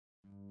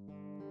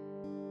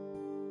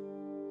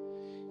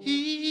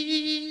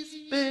He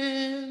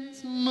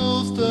spends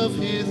most of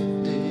his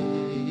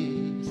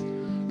days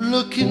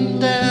looking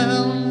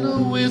down a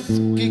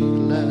whiskey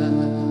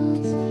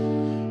glass,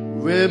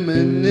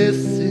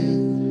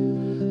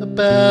 reminiscing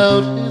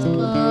about his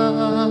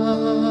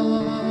past,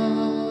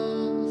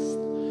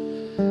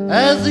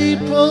 as he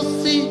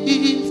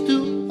proceeds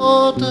to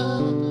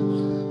order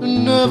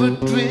another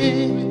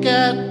drink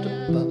at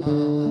the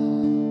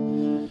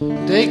bar,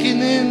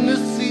 taking in the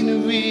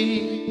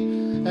scenery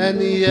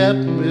and the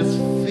atmosphere,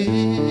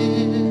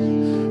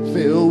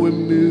 filled with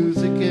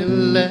music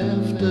and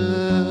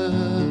laughter.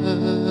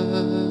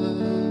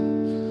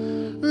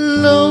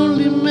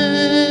 Lonely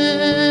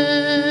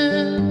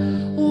man,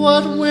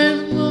 what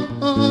went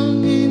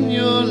wrong in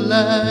your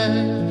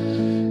life,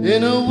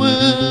 in a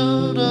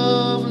world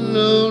of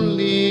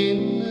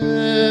loneliness?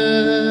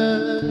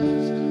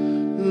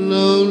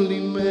 Lonely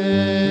man.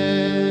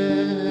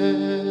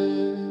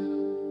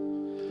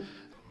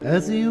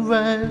 As he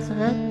arrives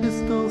at his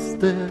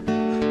doorstep,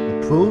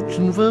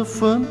 approaching the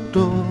front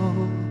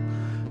door,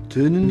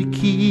 turning the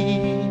key,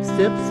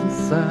 steps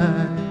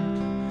inside,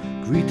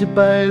 greeted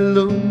by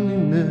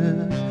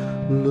loneliness,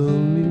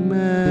 lonely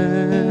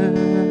man.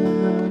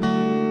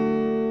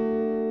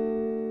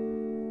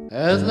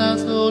 As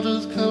last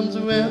orders comes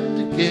around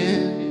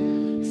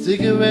again,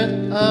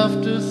 cigarette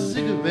after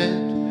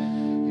cigarette,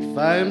 he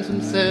finds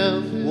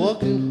himself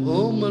walking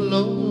home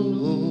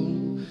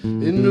alone,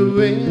 in the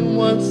rain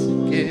once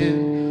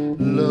again.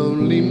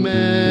 Lonely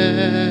man,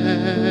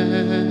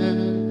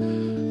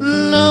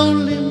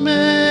 lonely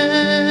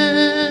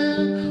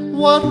man,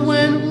 what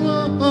went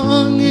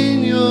wrong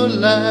in your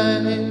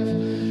life,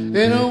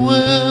 in a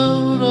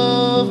world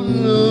of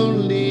loneliness?